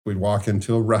We'd walk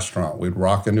into a restaurant, we'd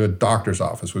walk into a doctor's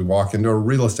office, we'd walk into a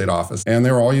real estate office, and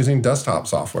they were all using desktop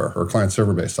software or client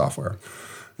server-based software.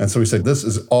 And so we said, this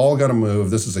is all got to move.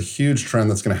 This is a huge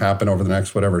trend that's going to happen over the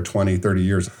next, 20, 30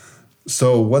 years.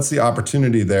 So what's the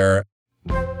opportunity there?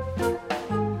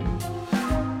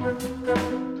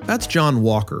 That's Jon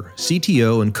Walker,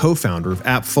 CTO and co-founder of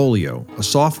AppFolio, a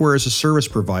software as a service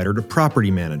provider to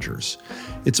property managers.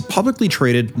 It's a publicly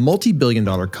traded,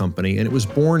 multi-billion-dollar company, and it was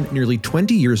born nearly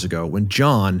 20 years ago when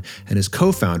Jon and his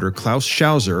co-founder, Klaus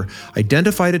Schauser,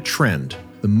 identified a trend,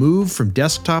 the move from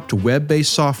desktop to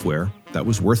web-based software that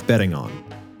was worth betting on.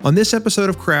 On this episode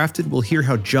of Crafted, we'll hear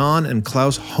how Jon and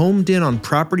Klaus homed in on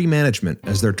property management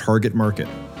as their target market.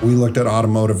 We looked at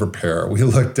automotive repair. We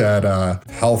looked at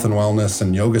health and wellness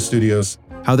and yoga studios.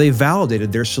 How they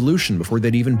validated their solution before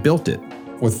they'd even built it.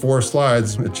 With 4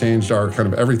 slides, it changed our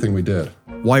kind of everything we did.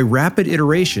 Why rapid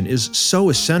iteration is so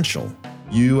essential.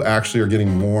 You actually are getting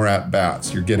more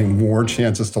at-bats. You're getting more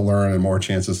chances to learn and more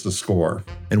chances to score.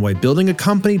 And why building a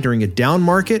company during a down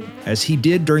market, as he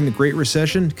did during the Great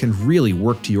Recession, can really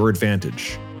work to your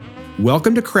advantage.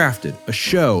 Welcome to Crafted, a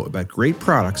show about great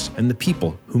products and the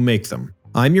people who make them.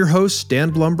 I'm your host,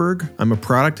 Dan Blumberg. I'm a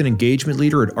product and engagement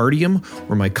leader at Artium,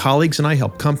 where my colleagues and I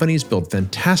help companies build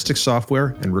fantastic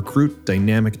software and recruit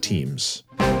dynamic teams.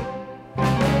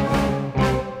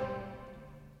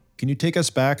 Can you take us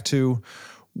back to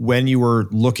when you were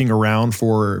looking around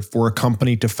for a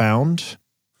company to found?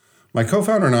 My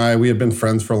co-founder and I, we had been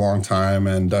friends for a long time,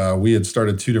 and we had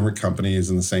started 2 different companies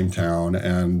in the same town,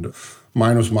 and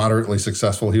mine was moderately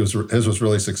successful. His was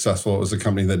really successful. It was a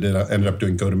company that ended up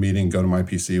doing GoToMeeting,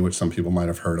 GoToMyPC, which some people might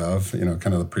have heard of,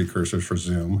 kind of the precursors for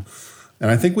Zoom.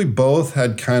 And I think we both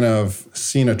had kind of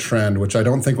seen a trend, which I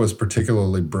don't think was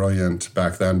particularly brilliant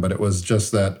back then, but it was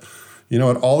just that,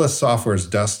 all this software is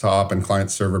desktop and client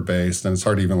server based, and it's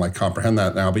hard to even comprehend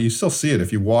that now, but you still see it.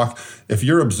 If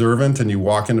you're observant and you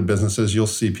walk into businesses, you'll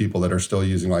see people that are still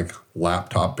using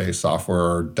laptop based software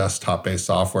or desktop based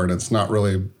software, and it's not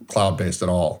really cloud based at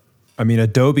all. I mean,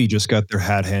 Adobe just got their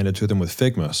hat handed to them with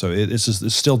Figma, so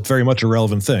it's still very much a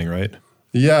relevant thing, right?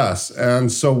 Yes.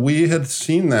 And so we had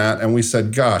seen that and we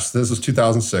said, gosh, this is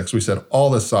 2006. We said, all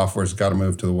this software's got to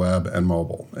move to the web and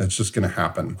mobile. It's just going to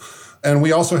happen. And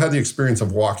we also had the experience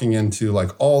of walking into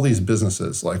all these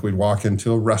businesses. We'd walk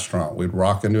into a restaurant, we'd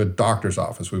walk into a doctor's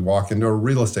office, we'd walk into a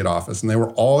real estate office, and they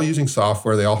were all using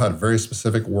software. They all had very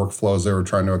specific workflows they were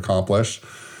trying to accomplish.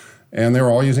 And they were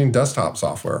all using desktop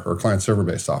software or client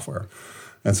server-based software.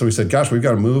 And so we said, gosh, we've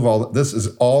got to move this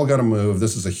is all got to move.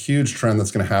 This is a huge trend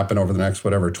that's going to happen over the next,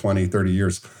 20, 30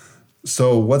 years.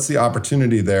 So what's the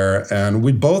opportunity there? And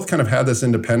we both kind of had this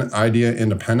idea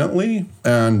independently.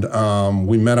 And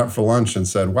we met up for lunch and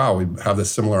said, wow, we have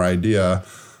this similar idea.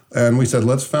 And we said,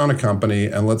 let's found a company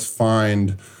and let's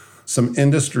find some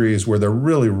industries where they're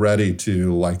really ready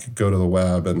to go to the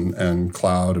web and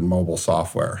cloud and mobile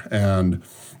software. And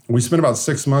we spent about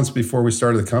 6 months before we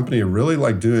started the company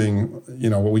really doing,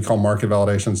 what we call market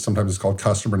validation. Sometimes it's called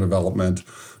customer development,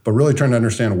 but really trying to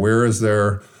understand where is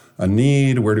there a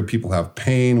need, where do people have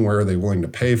pain, where are they willing to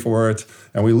pay for it?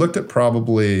 And we looked at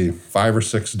probably 5 or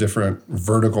 6 different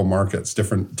vertical markets,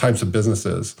 different types of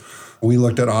businesses. We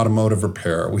looked at automotive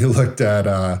repair. We looked at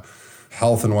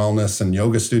health and wellness and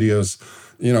yoga studios.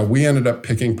 We ended up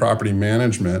picking property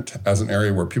management as an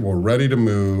area where people were ready to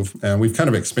move. And we've kind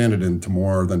of expanded into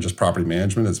more than just property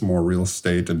management. It's more real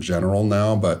estate in general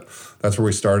now, but that's where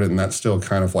we started. And that's still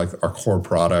kind of our core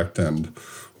product and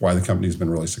why the company's been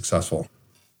really successful.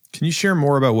 Can you share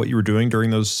more about what you were doing during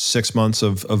those 6 months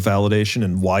of validation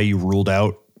and why you ruled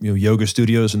out yoga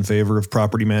studios in favor of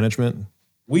property management?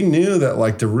 We knew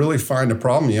that to really find a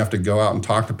problem, you have to go out and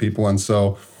talk to people. And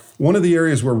so one of the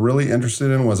areas we're really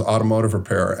interested in was automotive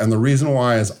repair. And the reason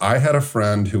why is I had a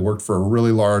friend who worked for a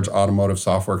really large automotive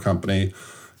software company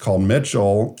called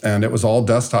Mitchell, and it was all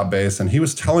desktop based. And he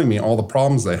was telling me all the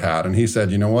problems they had. And he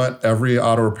said, you know what? Every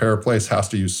auto repair place has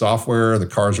to use software. The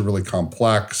cars are really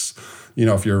complex.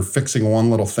 If you're fixing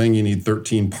one little thing, you need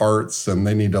 13 parts and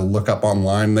they need to look up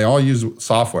online. They all use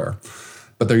software,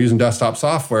 but they're using desktop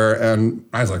software. And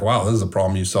I was like, wow, this is a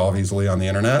problem you solve easily on the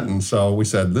internet. And so we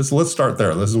said, let's start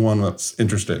there. This is one that's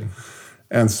interesting.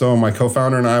 And so my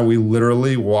co-founder and I, we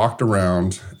literally walked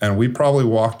around and we probably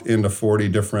walked into 40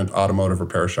 different automotive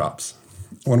repair shops.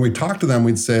 When we talked to them,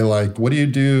 we'd say, what do you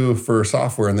do for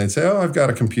software? And they'd say, oh, I've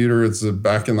got a computer. It's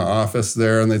back in the office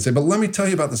there. And they'd say, but let me tell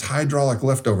you about this hydraulic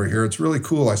lift over here. It's really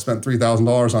cool. I spent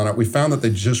 $3,000 on it. We found that they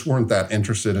just weren't that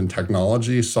interested in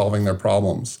technology solving their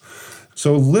problems.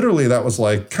 So literally that was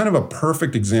kind of a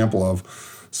perfect example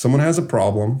of someone has a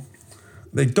problem.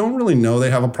 they don't really know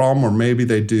they have a problem, or maybe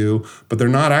they do, but they're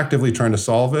not actively trying to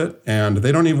solve it, and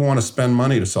they don't even want to spend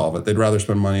money to solve it. They'd rather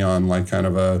spend money on like kind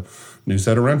of a new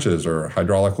set of wrenches or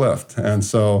hydraulic lift. And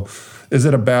so is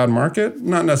it a bad market?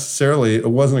 Not necessarily. It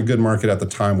wasn't a good market at the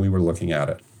time we were looking at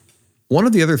it. One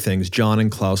of the other things Jon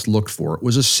and Klaus looked for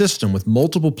was a system with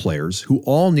multiple players who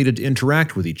all needed to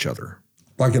interact with each other.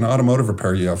 Like in automotive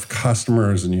repair, you have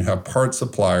customers and you have part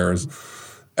suppliers.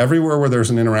 Everywhere where there's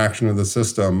an interaction with the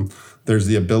system, there's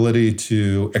the ability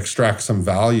to extract some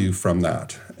value from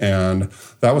that. And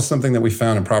that was something that we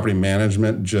found in property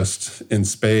management just in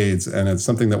spades. And it's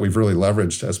something that we've really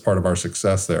leveraged as part of our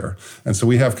success there. And so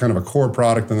we have kind of a core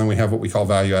product, and then we have what we call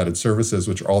value-added services,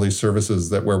 which are all these services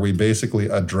that where we basically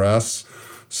address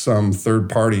some third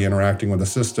party interacting with the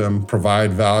system,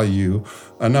 provide value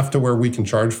enough to where we can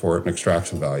charge for it and extract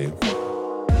some value.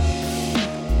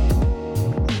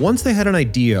 Once they had an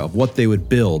idea of what they would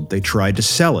build, they tried to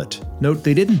sell it. Note,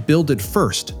 they didn't build it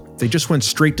first. They just went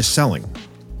straight to selling.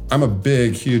 I'm a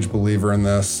big, huge believer in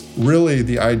this. Really,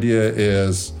 the idea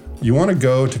is you want to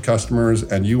go to customers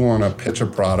and you want to pitch a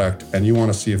product and you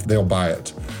want to see if they'll buy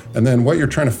it. And then what you're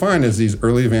trying to find is these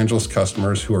early evangelist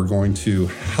customers who are going to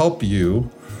help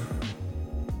you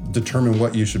determine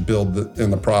what you should build in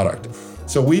the product.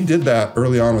 So we did that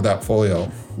early on with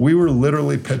AppFolio. We were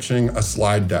literally pitching a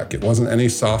slide deck. It wasn't any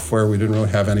software. We didn't really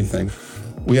have anything.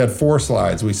 We had 4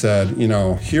 slides. We said,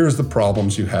 here's the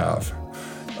problems you have.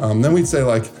 Then we'd say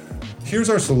here's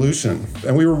our solution.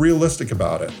 And we were realistic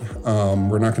about it.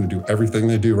 We're not going to do everything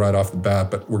they do right off the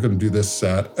bat, but we're going to do this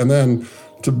set. And then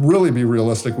to really be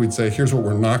realistic, we'd say, here's what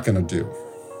we're not going to do.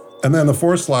 And then the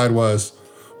 4th slide was,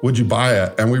 would you buy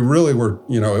it? And we really were,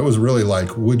 it was really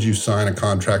like, would you sign a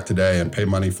contract today and pay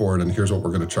money for it? And here's what we're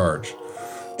going to charge.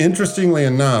 Interestingly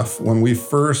enough, when we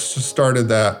first started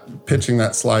pitching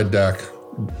that slide deck,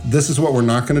 this is what we're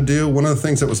not going to do. One of the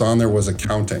things that was on there was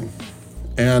accounting.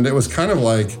 And it was kind of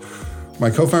like, my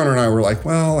co-founder and I were like,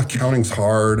 well, accounting's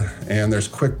hard and there's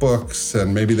QuickBooks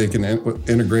and maybe they can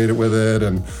integrate it with it.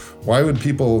 And why would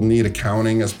people need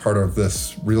accounting as part of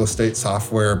this real estate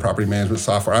software, property management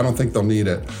software? I don't think they'll need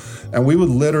it. And we would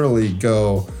literally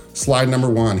go, slide number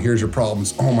 1, here's your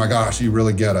problems. Oh my gosh, you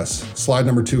really get us. Slide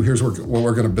number 2, here's what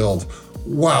we're going to build.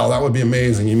 Wow, that would be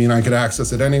amazing. You mean I could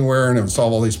access it anywhere and it would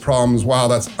solve all these problems? Wow,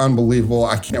 that's unbelievable.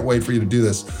 I can't wait for you to do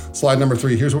this. Slide number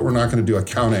 3, here's what we're not going to do,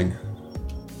 accounting.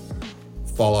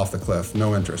 Fall off the cliff,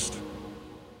 no interest.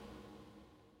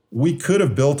 We could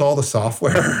have built all the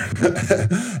software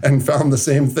and found the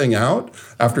same thing out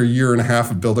after a year and a half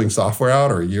of building software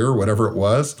out, or a year, whatever it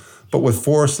was. But with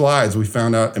 4 slides, we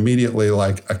found out immediately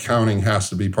accounting has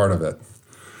to be part of it.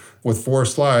 With 4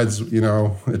 slides,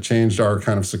 it changed our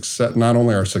kind of success, not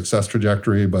only our success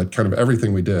trajectory, but kind of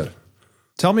everything we did.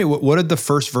 Tell me, what did the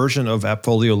first version of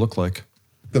AppFolio look like?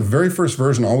 The very first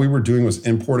version, all we were doing was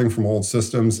importing from old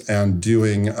systems and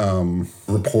doing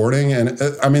reporting. And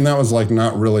that was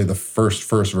not really the first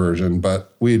version,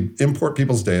 but we'd import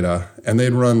people's data and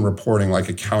they'd run reporting like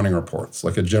accounting reports,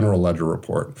 like a general ledger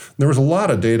report. And there was a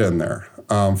lot of data in there.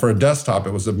 For a desktop,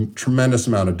 it was a tremendous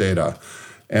amount of data.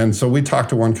 And so we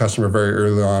talked to one customer very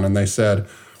early on and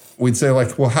we'd say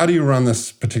well, how do you run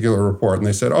this particular report? And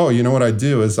they said, what I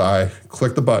do is I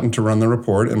click the button to run the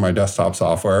report in my desktop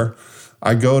software.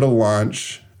 I go to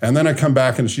lunch, and then I come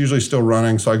back, and it's usually still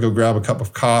running, so I go grab a cup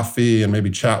of coffee and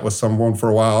maybe chat with someone for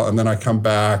a while, and then I come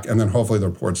back, and then hopefully the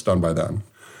report's done by then.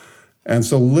 And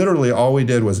so literally all we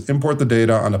did was import the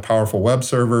data onto powerful web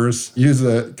servers, use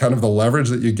the kind of the leverage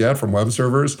that you get from web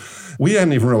servers. We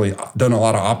hadn't even really done a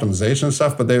lot of optimization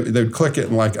stuff, but they'd click it,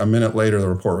 and a minute later, the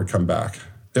report would come back.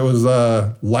 It was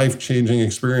a life-changing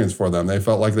experience for them. They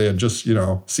felt like they had just,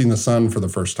 seen the sun for the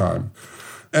first time.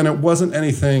 And it wasn't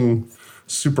anything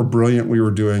super brilliant we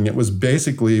were doing. It was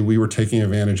basically we were taking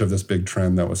advantage of this big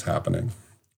trend that was happening.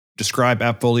 Describe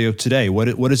AppFolio today. What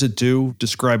does it do?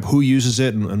 Describe who uses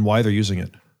it and why they're using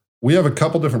it. We have a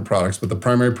couple different products, but the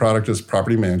primary product is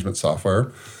property management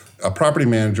software. A property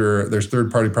manager, there's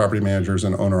third-party property managers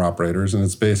and owner-operators, and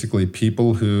it's basically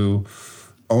people who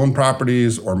own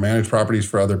properties or manage properties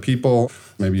for other people.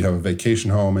 Maybe you have a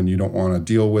vacation home and you don't want to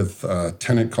deal with a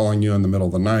tenant calling you in the middle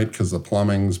of the night because the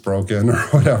plumbing's broken or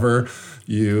whatever.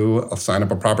 You sign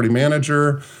up a property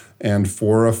manager, and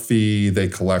for a fee, they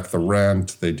collect the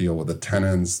rent, they deal with the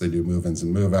tenants, they do move-ins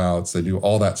and move-outs, they do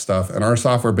all that stuff. And our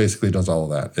software basically does all of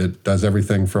that. It does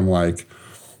everything from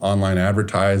online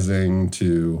advertising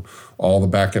to all the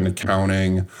back-end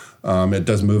accounting. It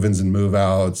does move-ins and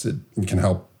move-outs. It can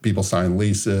help people sign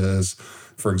leases.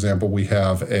 For example, we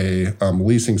have a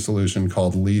leasing solution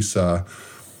called Lisa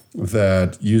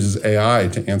that uses AI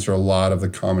to answer a lot of the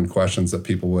common questions that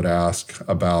people would ask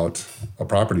about a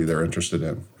property they're interested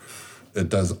in. It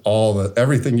does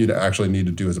everything you'd actually need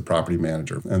to do as a property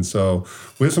manager. And so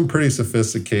we have some pretty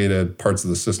sophisticated parts of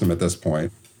the system at this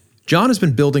point. Jon has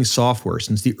been building software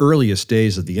since the earliest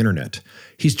days of the internet.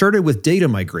 He started with data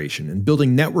migration and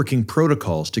building networking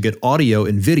protocols to get audio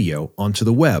and video onto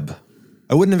the web.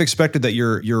 I wouldn't have expected that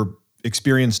your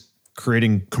experience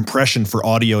creating compression for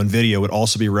audio and video would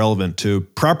also be relevant to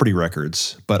property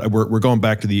records. But we're going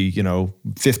back to the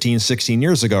 15, 16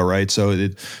 years ago, right? So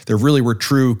there really were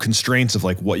true constraints of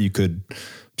like what you could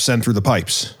send through the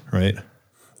pipes, right?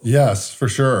 Yes, for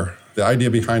sure. The idea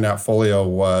behind AppFolio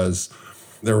was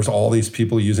there was all these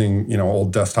people using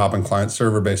old desktop and client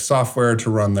server-based software to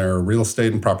run their real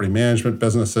estate and property management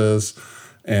businesses.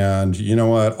 And you know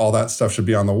what? All that stuff should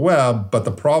be on the web. But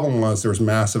the problem was there was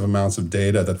massive amounts of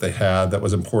data that they had that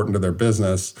was important to their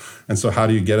business. And so how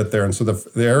do you get it there? And so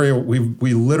the area, we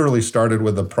literally started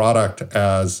with the product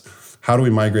as how do we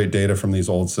migrate data from these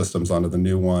old systems onto the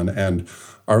new one? And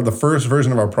the first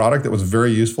version of our product that was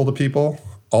very useful to people,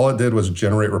 all it did was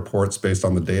generate reports based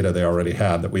on the data they already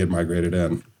had that we had migrated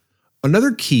in.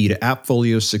 Another key to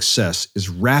AppFolio's success is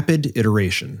rapid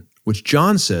iteration, which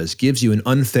Jon says gives you an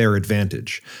unfair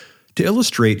advantage. To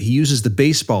illustrate, he uses the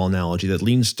baseball analogy that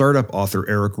Lean startup author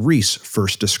Eric Ries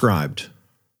first described.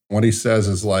 What he says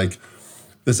is like,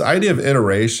 this idea of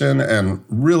iteration and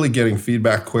really getting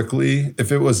feedback quickly,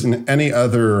 if it was in any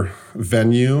other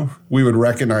venue, we would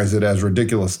recognize it as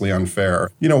ridiculously unfair.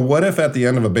 What if at the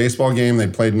end of a baseball game, they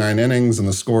played 9 innings and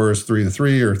the score is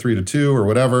 3-3 or 3-2 or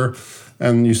whatever,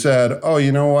 and you said, oh,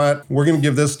 you know what? We're going to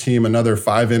give this team another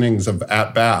 5 innings of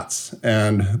at-bats,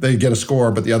 and they get a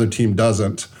score, but the other team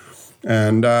doesn't.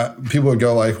 And people would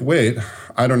go like, wait,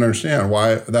 I don't understand.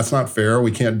 Why? That's not fair.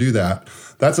 We can't do that.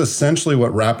 That's essentially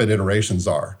what rapid iterations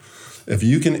are. If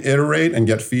you can iterate and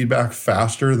get feedback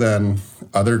faster than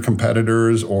other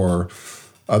competitors or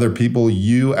other people,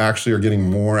 you actually are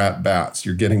getting more at-bats.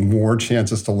 You're getting more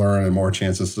chances to learn and more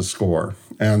chances to score.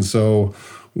 And so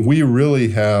we really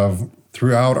have,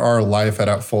 throughout our life at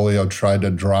AppFolio, tried to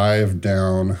drive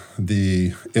down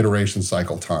the iteration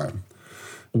cycle time.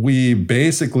 We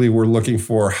basically were looking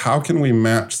for how can we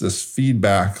match this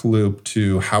feedback loop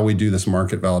to how we do this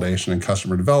market validation and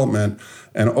customer development.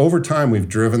 And over time, we've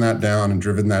driven that down and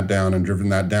driven that down and driven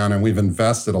that down, and we've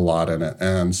invested a lot in it.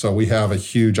 And so we have a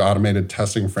huge automated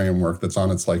testing framework that's on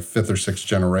its like 5th or 6th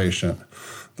generation.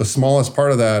 The smallest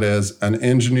part of that is an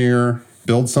engineer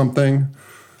builds something,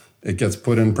 it gets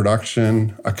put in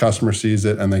production, a customer sees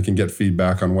it, and they can get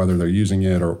feedback on whether they're using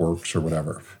it or it works or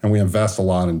whatever. And we invest a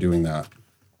lot in doing that.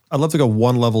 I'd love to go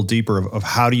one level deeper of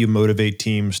how do you motivate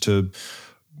teams to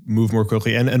move more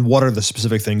quickly, and what are the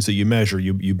specific things that you measure?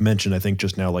 You mentioned, I think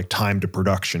just now, like time to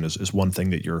production is one thing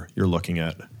that you're looking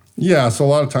at. Yeah, so a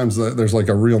lot of times there's like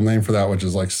a real name for that, which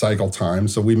is like cycle time.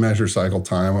 So we measure cycle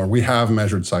time, or we have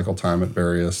measured cycle time at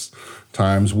various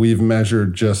times. We've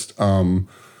measured just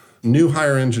new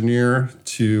hire engineer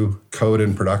to code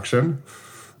in production.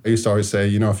 I used to always say,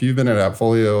 if you've been at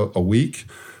AppFolio a week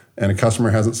and a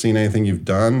customer hasn't seen anything you've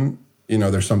done,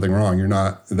 there's something wrong.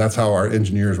 That's how our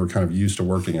engineers were kind of used to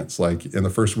working. It's like in the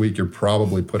first week, you're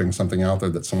probably putting something out there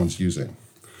that someone's using.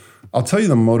 I'll tell you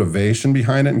the motivation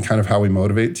behind it and kind of how we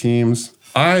motivate teams.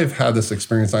 I've had this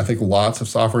experience, and I think lots of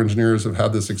software engineers have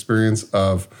had this experience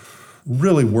of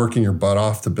really working your butt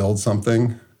off to build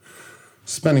something,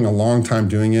 spending a long time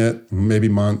doing it, maybe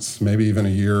months, maybe even a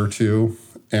year or two,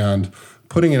 and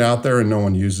putting it out there and no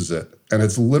one uses it. And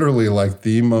it's literally like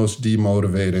the most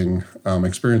demotivating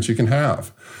experience you can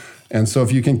have. And so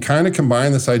if you can kind of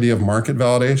combine this idea of market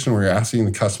validation where you're asking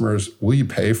the customers, will you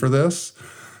pay for this?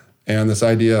 And this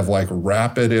idea of like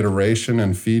rapid iteration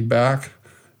and feedback,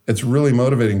 it's really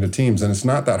motivating to teams. And it's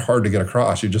not that hard to get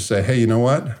across. You just say, hey, you know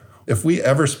what? If we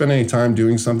ever spend any time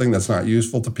doing something that's not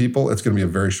useful to people, it's going to be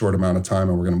a very short amount of time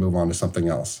and we're going to move on to something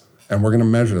else. And we're going to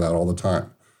measure that all the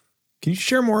time. Can you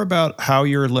share more about how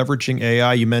you're leveraging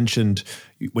AI? You mentioned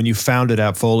when you founded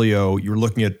AppFolio, you were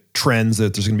looking at trends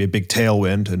that there's going to be a big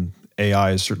tailwind, and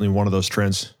AI is certainly one of those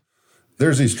trends.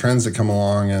 There's these trends that come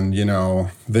along and,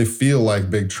 they feel like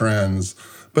big trends,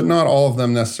 but not all of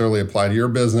them necessarily apply to your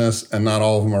business, and not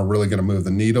all of them are really going to move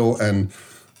the needle. And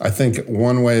I think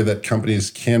one way that companies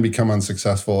can become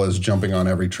unsuccessful is jumping on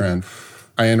every trend.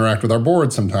 I interact with our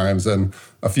board sometimes, and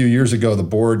a few years ago, the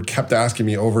board kept asking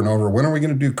me over and over, when are we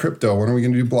going to do crypto? When are we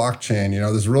going to do blockchain?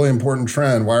 This is a really important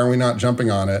trend. Why are we not jumping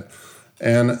on it?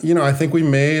 And, I think we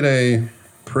made a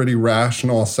pretty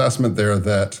rational assessment there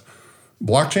that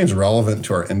Blockchain's relevant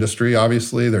to our industry,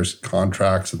 obviously. There's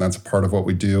contracts, and that's a part of what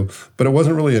we do. But it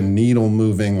wasn't really a needle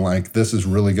moving, like this is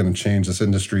really going to change this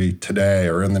industry today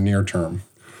or in the near term.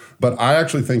 But I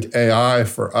actually think AI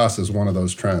for us is one of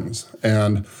those trends.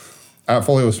 And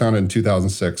AppFolio was founded in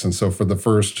 2006. And so for the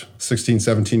first 16,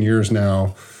 17 years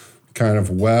now, kind of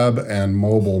web and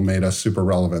mobile made us super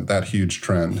relevant, that huge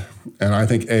trend. And I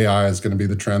think AI is going to be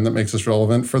the trend that makes us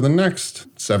relevant for the next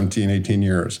 17, 18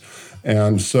 years.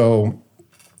 And so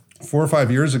 4 or 5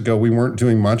 years ago, we weren't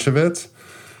doing much of it.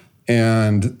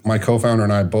 And my co-founder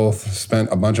and I both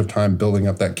spent a bunch of time building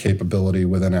up that capability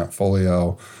within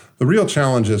AppFolio. The real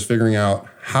challenge is figuring out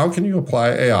how can you apply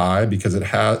AI, because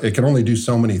it can only do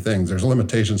so many things. There's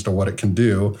limitations to what it can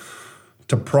do,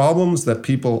 to problems that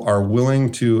people are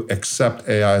willing to accept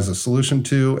AI as a solution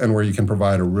to, and where you can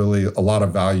provide a lot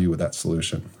of value with that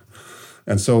solution.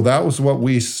 And so that was what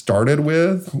we started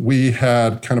with. We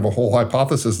had kind of a whole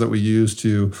hypothesis that we used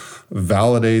to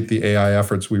validate the AI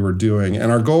efforts we were doing.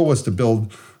 And our goal was to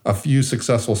build a few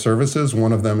successful services.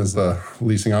 One of them is the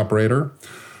leasing operator.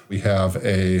 We have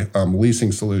a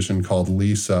leasing solution called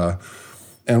Lisa.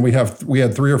 And we had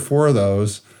 3 or 4 of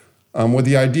those with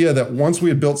the idea that once we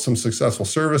had built some successful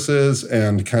services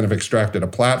and kind of extracted a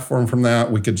platform from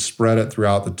that, we could spread it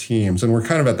throughout the teams. And we're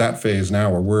kind of at that phase now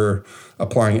where we're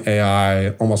applying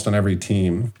AI almost on every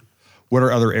team. What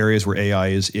are other areas where AI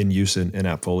is in use in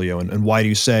AppFolio? And why do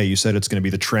you said it's going to be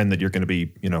the trend that you're going to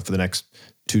be, for the next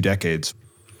 2 decades?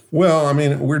 Well, I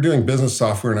mean, we're doing business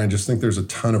software, and I just think there's a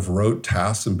ton of rote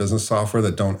tasks in business software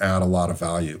that don't add a lot of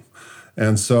value.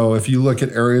 And so if you look at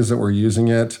areas that we're using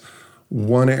it,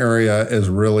 one area is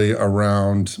really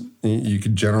around, you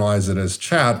could generalize it as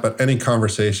chat, but any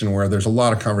conversation where there's a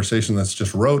lot of conversation that's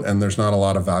just rote and there's not a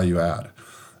lot of value add.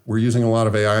 We're using a lot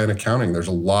of AI in accounting. There's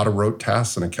a lot of rote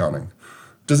tasks in accounting.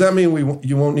 Does that mean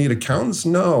you won't need accountants?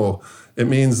 No. It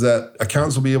means that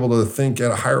accountants will be able to think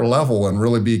at a higher level and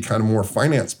really be kind of more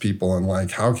finance people, and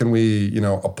like, how can we,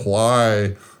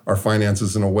 apply our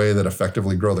finances in a way that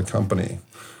effectively grow the company?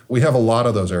 We have a lot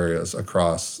of those areas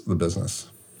across the business.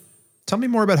 Tell me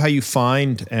more about how you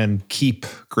find and keep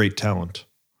great talent.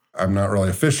 I'm not really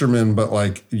a fisherman, but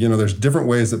there's different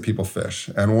ways that people fish.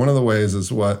 And one of the ways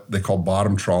is what they call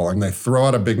bottom trawling. They throw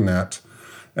out a big net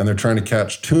and they're trying to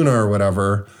catch tuna or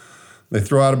whatever. They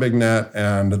throw out a big net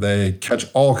and they catch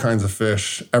all kinds of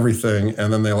fish, everything.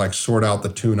 And then they sort out the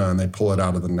tuna and they pull it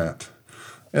out of the net.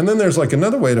 And then there's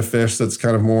another way to fish that's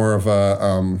kind of more of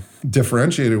a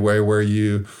differentiated way where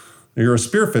you're a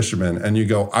spear fisherman and you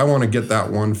go, I want to get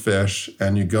that one fish,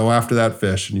 and you go after that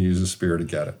fish and you use a spear to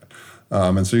get it.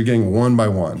 And so you're getting one by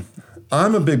one.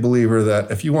 I'm a big believer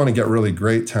that if you want to get really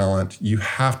great talent, you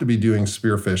have to be doing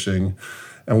spear fishing.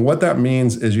 And what that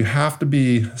means is you have to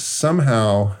be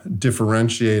somehow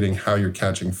differentiating how you're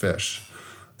catching fish.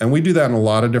 And we do that in a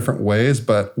lot of different ways,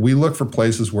 but we look for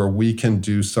places where we can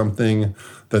do something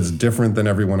that's different than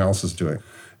everyone else is doing.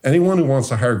 Anyone who wants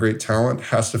to hire great talent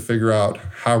has to figure out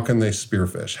how can they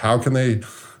spearfish? How can they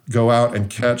go out and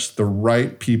catch the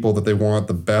right people that they want,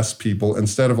 the best people,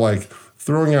 instead of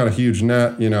throwing out a huge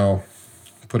net,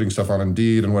 putting stuff on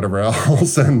Indeed and whatever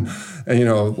else, and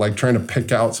trying to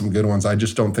pick out some good ones. I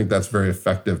just don't think that's very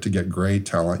effective to get great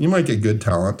talent. You might get good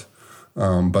talent,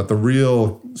 but the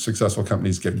real successful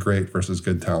companies get great versus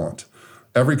good talent.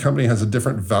 Every company has a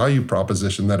different value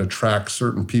proposition that attracts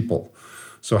certain people.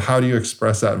 So how do you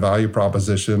express that value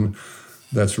proposition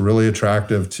that's really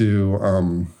attractive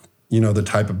to, the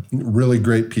type of really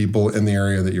great people in the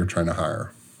area that you're trying to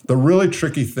hire? The really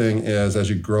tricky thing is, as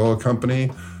you grow a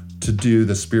company, to do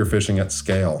the spearfishing at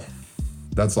scale.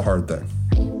 That's the hard thing.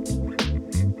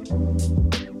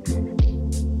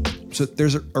 So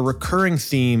there's a recurring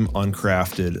theme on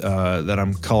Crafted that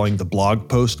I'm calling the blog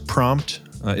post prompt.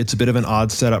 It's a bit of an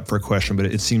odd setup for a question, but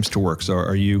it seems to work. So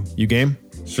are you game?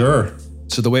 Sure.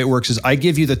 So the way it works is I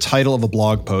give you the title of a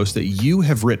blog post that you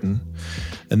have written,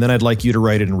 and then I'd like you to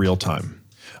write it in real time.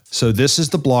 So this is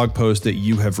the blog post that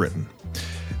you have written.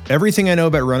 Everything I know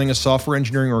about running a software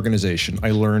engineering organization,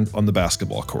 I learned on the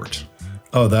basketball court.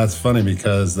 Oh, that's funny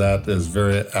because that is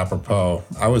very apropos.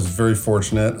 I was very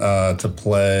fortunate to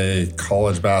play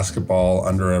college basketball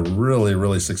under a really,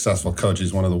 really successful coach.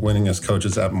 He's one of the winningest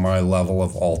coaches at my level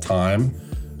of all time.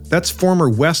 That's former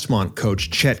Westmont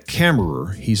coach Chet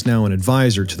Kammerer. He's now an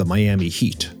advisor to the Miami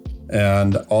Heat.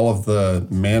 And all of the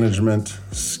management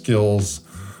skills,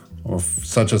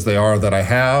 such as they are, that I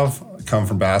have, come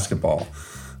from basketball.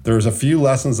 There's a few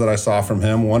lessons that I saw from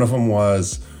him. One of them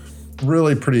was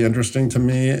really pretty interesting to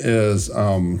me is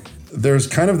there's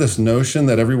kind of this notion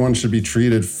that everyone should be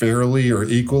treated fairly or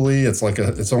equally. It's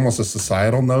almost a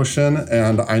societal notion.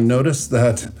 And I noticed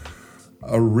that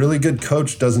A really good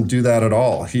coach doesn't do that at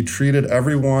all. He treated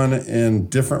everyone in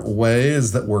different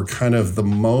ways that were kind of the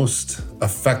most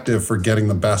effective for getting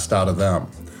the best out of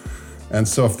them. And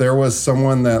so if there was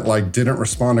someone that didn't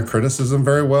respond to criticism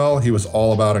very well, he was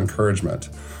all about encouragement.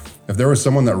 If there was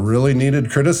someone that really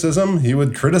needed criticism, he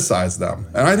would criticize them.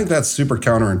 And I think that's super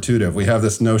counterintuitive. We have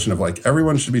this notion of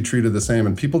everyone should be treated the same,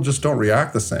 and people just don't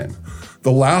react the same.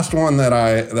 The last one that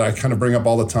I kind of bring up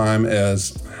all the time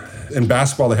is, in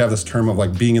basketball, they have this term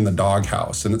of being in the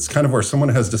doghouse. And it's kind of where someone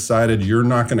has decided you're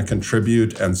not going to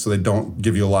contribute, and so they don't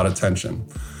give you a lot of attention.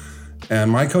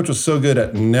 And my coach was so good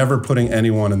at never putting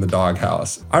anyone in the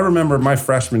doghouse. I remember my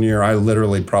freshman year, I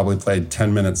literally probably played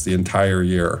 10 minutes the entire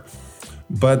year.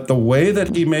 But the way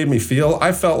that he made me feel,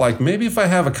 I felt like maybe if I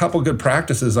have a couple good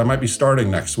practices, I might be starting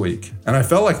next week. And I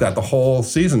felt like that the whole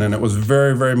season, and it was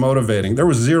very, very motivating. There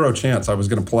was zero chance I was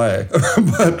going to play,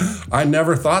 but I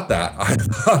never thought that. I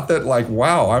thought that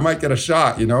wow, I might get a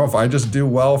shot, if I just do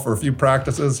well for a few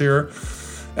practices here.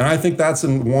 And I think that's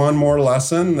one more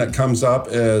lesson that comes up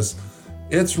is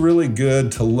it's really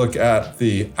good to look at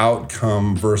the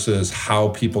outcome versus how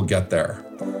people get there.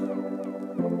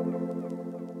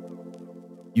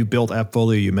 You built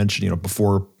AppFolio, you mentioned,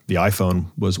 before the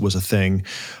iPhone was a thing.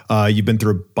 You've been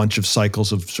through a bunch of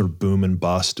cycles of sort of boom and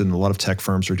bust, and a lot of tech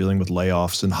firms are dealing with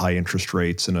layoffs and high interest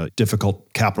rates and a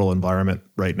difficult capital environment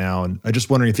right now. And I'm just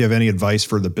wondering if you have any advice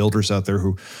for the builders out there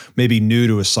who may be new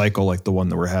to a cycle like the one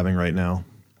that we're having right now.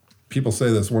 People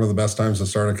say this, one of the best times to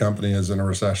start a company is in a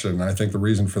recession. And I think the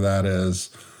reason for that is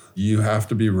you have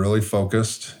to be really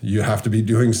focused. You have to be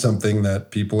doing something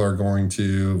that people are going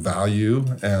to value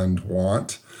and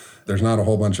want. There's not a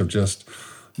whole bunch of just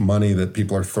money that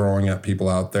people are throwing at people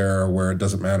out there where it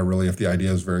doesn't matter really if the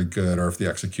idea is very good or if the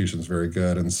execution is very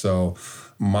good. And so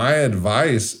my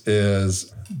advice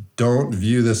is don't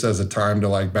view this as a time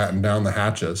to batten down the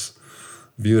hatches.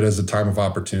 View it as a time of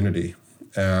opportunity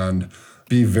and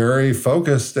be very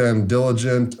focused and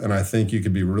diligent. And I think you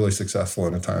could be really successful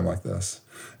in a time like this.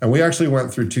 And we actually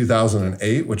went through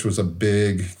 2008, which was a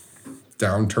big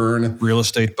downturn. Real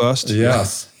estate bust?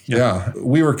 Yes. Yeah.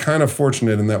 We were kind of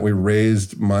fortunate in that we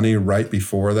raised money right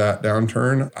before that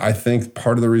downturn. I think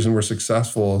part of the reason we're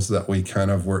successful is that we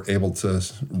kind of were able to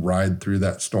ride through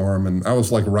that storm. And that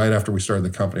was right after we started the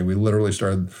company. We literally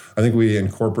started, I think we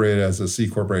incorporated as a C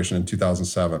corporation in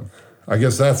 2007. I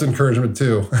guess that's encouragement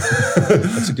too.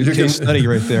 That's a good case study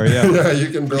right there, yeah. Yeah, you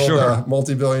can build a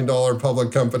multi-billion-dollar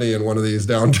public company in one of these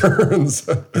downturns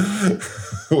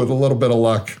with a little bit of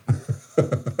luck.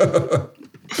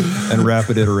 And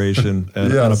rapid iteration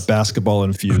and a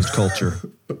basketball-infused culture.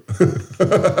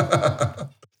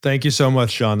 Thank you so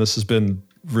much, Jon. This has been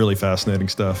really fascinating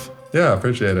stuff. Yeah,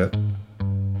 appreciate it.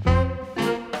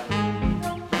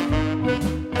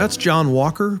 That's Jon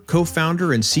Walker,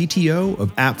 co-founder and CTO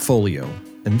of AppFolio.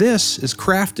 And this is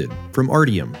Crafted from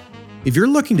Artium. If you're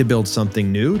looking to build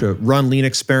something new, to run lean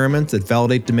experiments that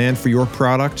validate demand for your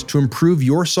product, to improve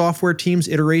your software team's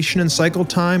iteration and cycle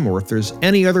time, or if there's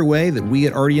any other way that we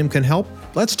at Artium can help,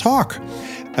 let's talk.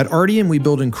 At Artium, we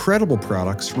build incredible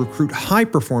products, recruit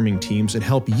high-performing teams, and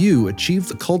help you achieve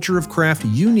the culture of craft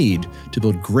you need to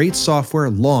build great software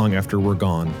long after we're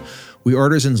gone. We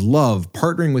artisans love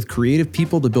partnering with creative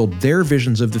people to build their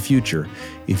visions of the future.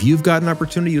 If you've got an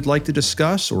opportunity you'd like to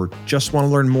discuss or just want to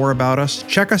learn more about us,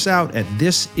 check us out at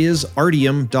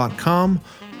thisisartium.com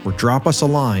or drop us a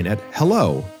line at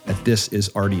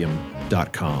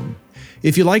hello@thisisartium.com.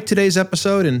 If you like today's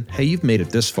episode, and hey, you've made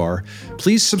it this far,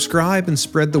 please subscribe and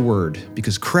spread the word,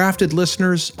 because crafted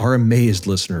listeners are amazed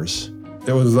listeners.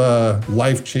 It was a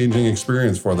life-changing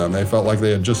experience for them. They felt like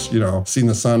they had just, seen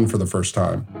the sun for the first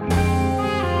time.